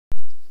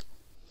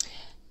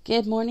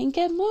Good morning,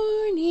 good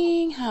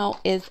morning. How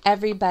is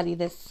everybody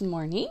this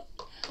morning?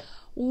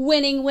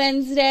 Winning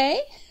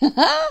Wednesday.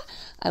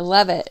 I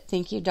love it.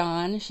 Thank you,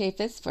 Dawn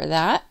Shafis, for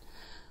that.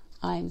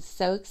 I'm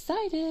so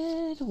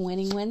excited.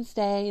 Winning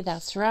Wednesday.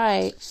 That's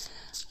right.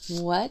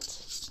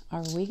 What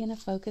are we going to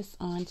focus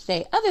on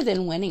today? Other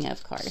than winning,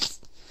 of course.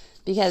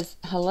 Because,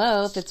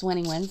 hello, if it's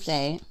Winning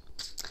Wednesday,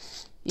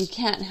 you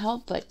can't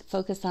help but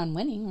focus on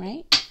winning,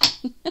 right?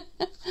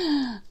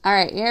 All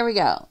right, here we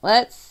go.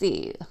 Let's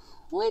see.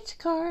 Which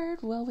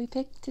card will we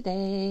pick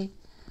today?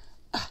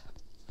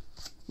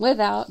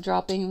 Without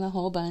dropping the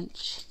whole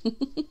bunch.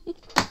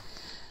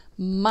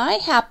 My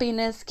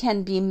happiness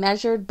can be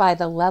measured by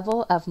the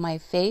level of my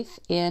faith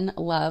in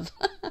love.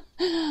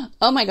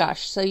 Oh my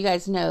gosh. So you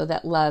guys know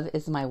that love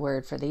is my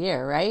word for the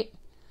year, right?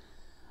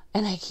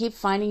 And I keep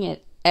finding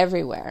it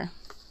everywhere.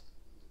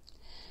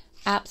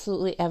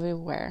 Absolutely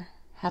everywhere.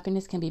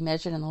 Happiness can be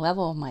measured in the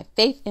level of my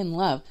faith in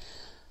love.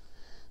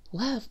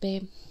 Love,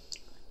 babe.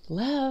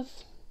 Love.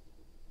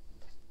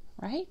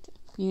 Right?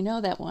 You know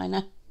that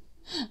one.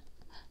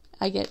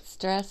 I get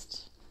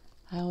stressed.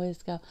 I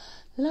always go,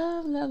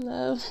 love, love,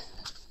 love.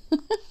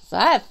 So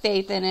I have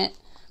faith in it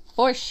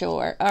for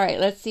sure. All right,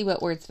 let's see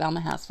what words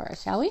Velma has for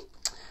us, shall we?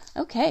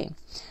 Okay.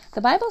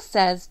 The Bible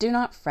says, do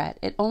not fret.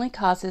 It only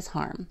causes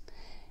harm.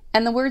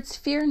 And the words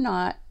fear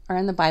not are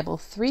in the Bible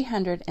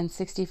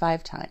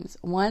 365 times,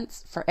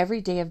 once for every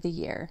day of the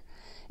year.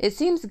 It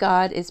seems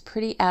God is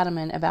pretty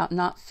adamant about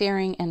not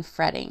fearing and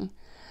fretting.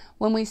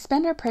 When we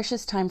spend our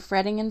precious time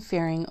fretting and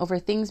fearing over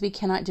things we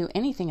cannot do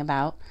anything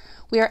about,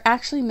 we are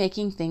actually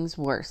making things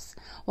worse.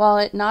 While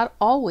it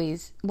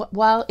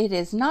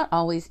is not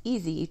always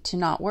easy to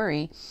not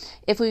worry,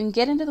 if we can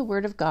get into the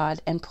Word of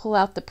God and pull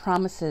out the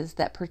promises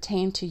that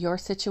pertain to your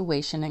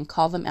situation and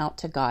call them out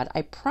to God,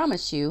 I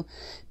promise you,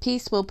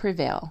 peace will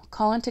prevail.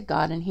 Call unto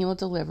God and He will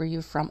deliver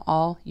you from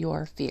all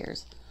your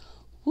fears.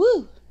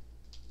 Woo!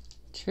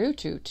 True,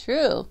 true,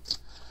 true.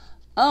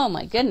 Oh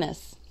my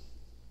goodness.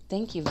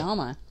 Thank you,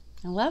 Velma.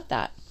 I love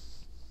that.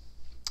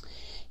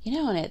 You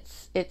know, and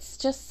it's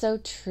just so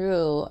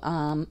true.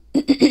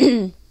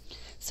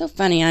 So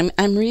funny.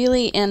 I'm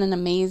really in an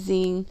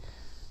amazing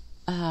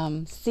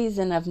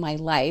season of my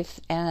life,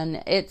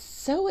 and it's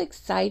so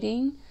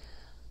exciting.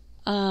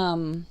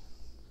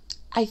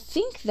 I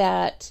think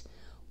that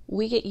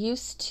we get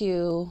used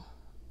to,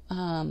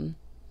 when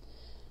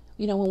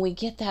we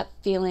get that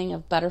feeling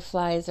of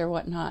butterflies or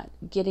whatnot,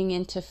 getting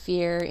into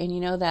fear,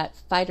 and that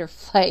fight or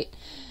flight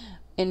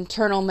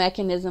internal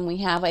mechanism we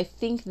have. I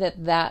think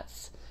that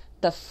that's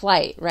the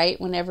flight,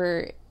 right?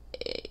 Whenever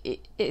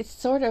it's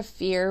sort of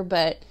fear,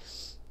 but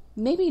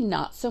maybe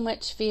not so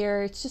much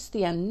fear. It's just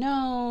the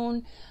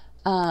unknown,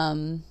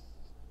 so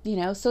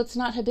it's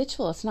not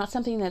habitual. It's not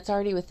something that's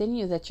already within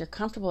you that you're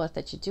comfortable with,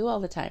 that you do all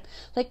the time.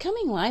 Like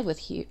coming live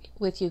with you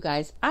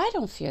guys, I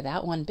don't fear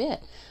that one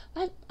bit.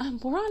 We're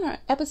on our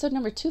episode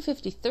number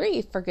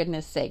 253, for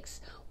goodness sakes.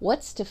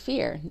 What's to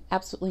fear?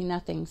 Absolutely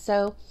nothing.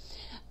 So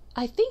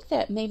I think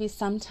that maybe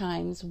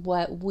sometimes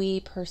what we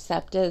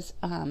perceive as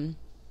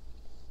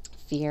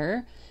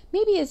fear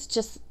maybe is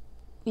just,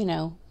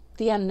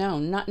 the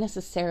unknown, not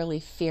necessarily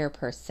fear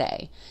per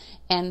se.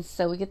 And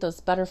so we get those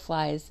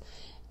butterflies,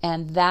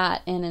 and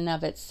that in and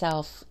of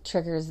itself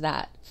triggers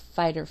that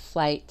fight or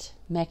flight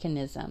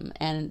mechanism.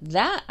 And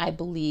that, I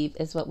believe,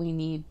 is what we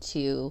need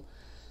to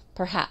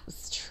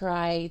perhaps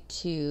try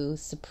to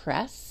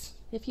suppress,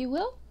 if you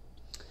will,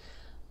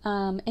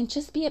 and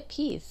just be at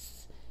peace.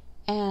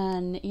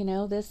 And,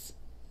 this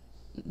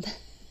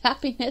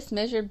happiness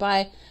measured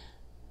by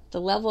the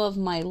level of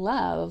my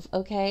love,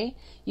 okay?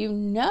 You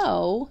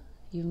know,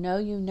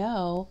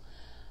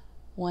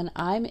 when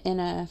I'm in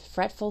a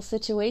fretful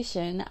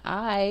situation,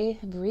 I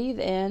breathe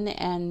in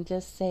and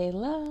just say,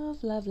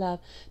 love, love, love.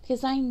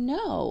 Because I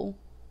know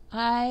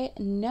that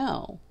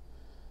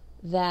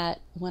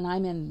when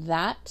I'm in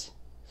that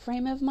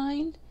frame of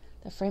mind,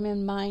 the frame of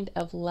mind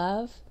of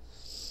love,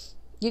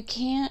 you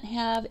can't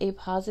have a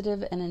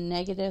positive and a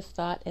negative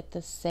thought at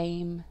the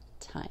same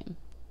time.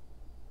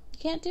 You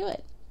can't do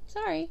it.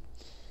 Sorry.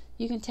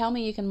 You can tell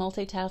me you can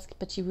multitask,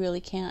 but you really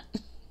can't.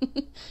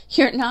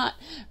 You're not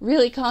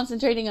really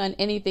concentrating on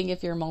anything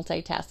if you're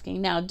multitasking.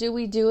 Now, do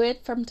we do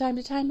it from time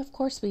to time? Of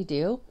course we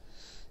do.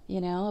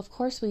 Of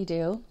course we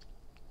do.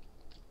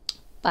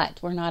 But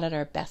we're not at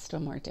our best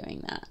when we're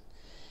doing that.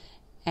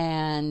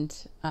 And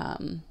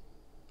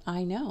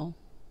I know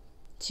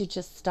to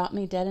just stop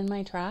me dead in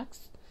my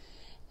tracks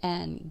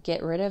and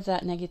get rid of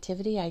that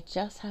negativity, I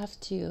just have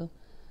to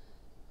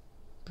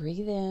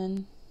breathe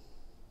in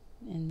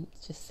and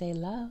just say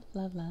love,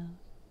 love, love.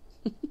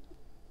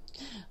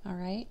 All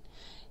right.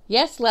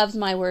 Yes, love's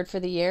my word for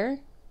the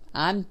year.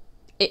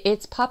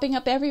 It's popping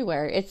up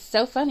everywhere. It's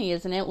so funny,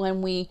 isn't it?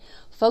 When we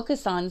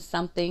focus on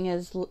something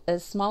as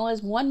small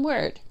as one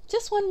word,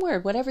 just one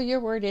word, whatever your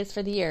word is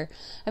for the year.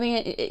 I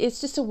mean, it's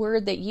just a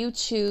word that you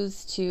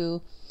choose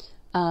to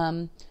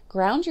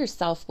ground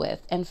yourself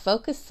with and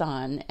focus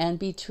on and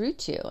be true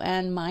to.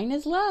 And mine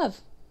is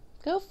love.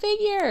 Go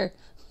figure.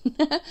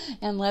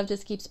 And love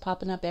just keeps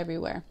popping up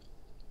everywhere.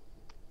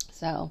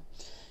 So,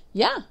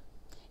 Yeah,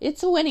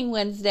 it's a winning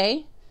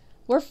Wednesday.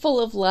 We're full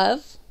of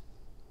love,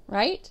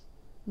 right?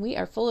 We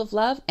are full of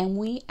love, and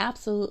we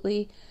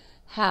absolutely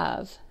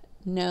have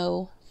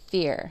no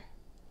fear.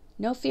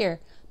 No fear.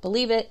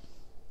 Believe it.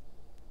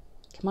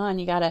 Come on,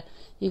 you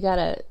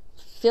gotta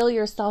fill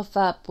yourself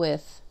up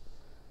with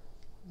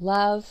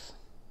love,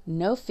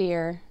 no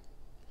fear,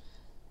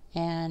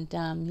 and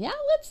yeah,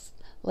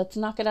 let's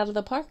knock it out of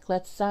the park.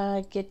 Let's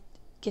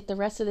get the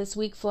rest of this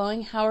week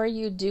flowing. How are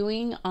you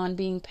doing on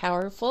being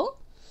powerful?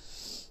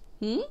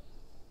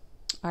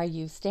 Are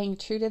you staying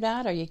true to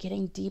that? Are you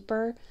getting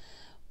deeper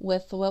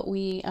with what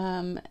we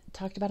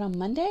talked about on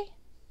Monday?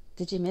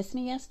 Did you miss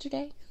me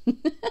yesterday?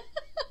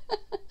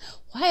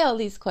 Why all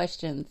these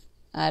questions?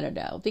 I don't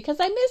know. Because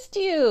I missed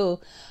you.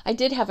 I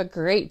did have a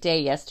great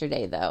day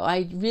yesterday, though.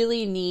 I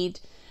really need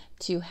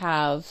to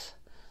have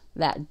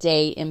that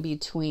day in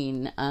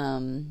between.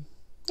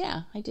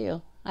 Yeah, I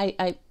do.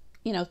 I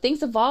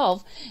things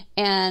evolve,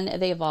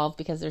 and they evolve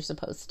because they're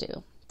supposed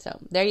to. So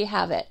there you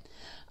have it.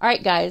 All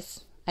right,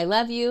 guys. I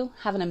love you.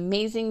 Have an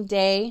amazing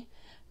day.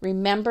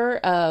 Remember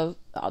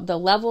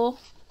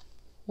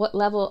what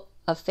level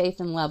of faith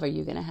and love are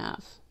you going to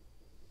have?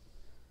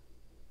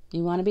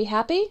 You want to be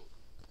happy?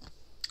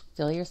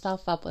 Fill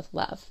yourself up with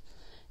love,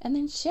 and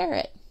then share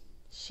it.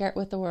 Share it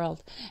with the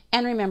world.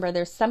 And remember,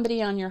 there's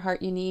somebody on your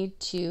heart you need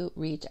to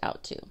reach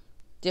out to.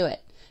 Do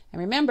it.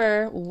 And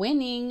remember,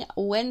 winning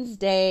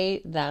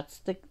Wednesday,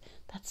 that's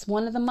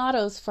one of the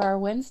mottos for our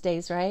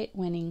Wednesdays, right?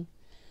 Winning.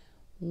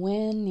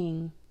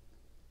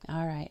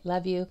 All right.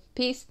 Love you.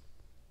 Peace.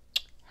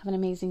 Have an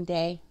amazing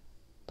day.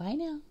 Bye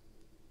now.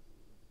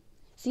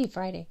 See you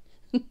Friday.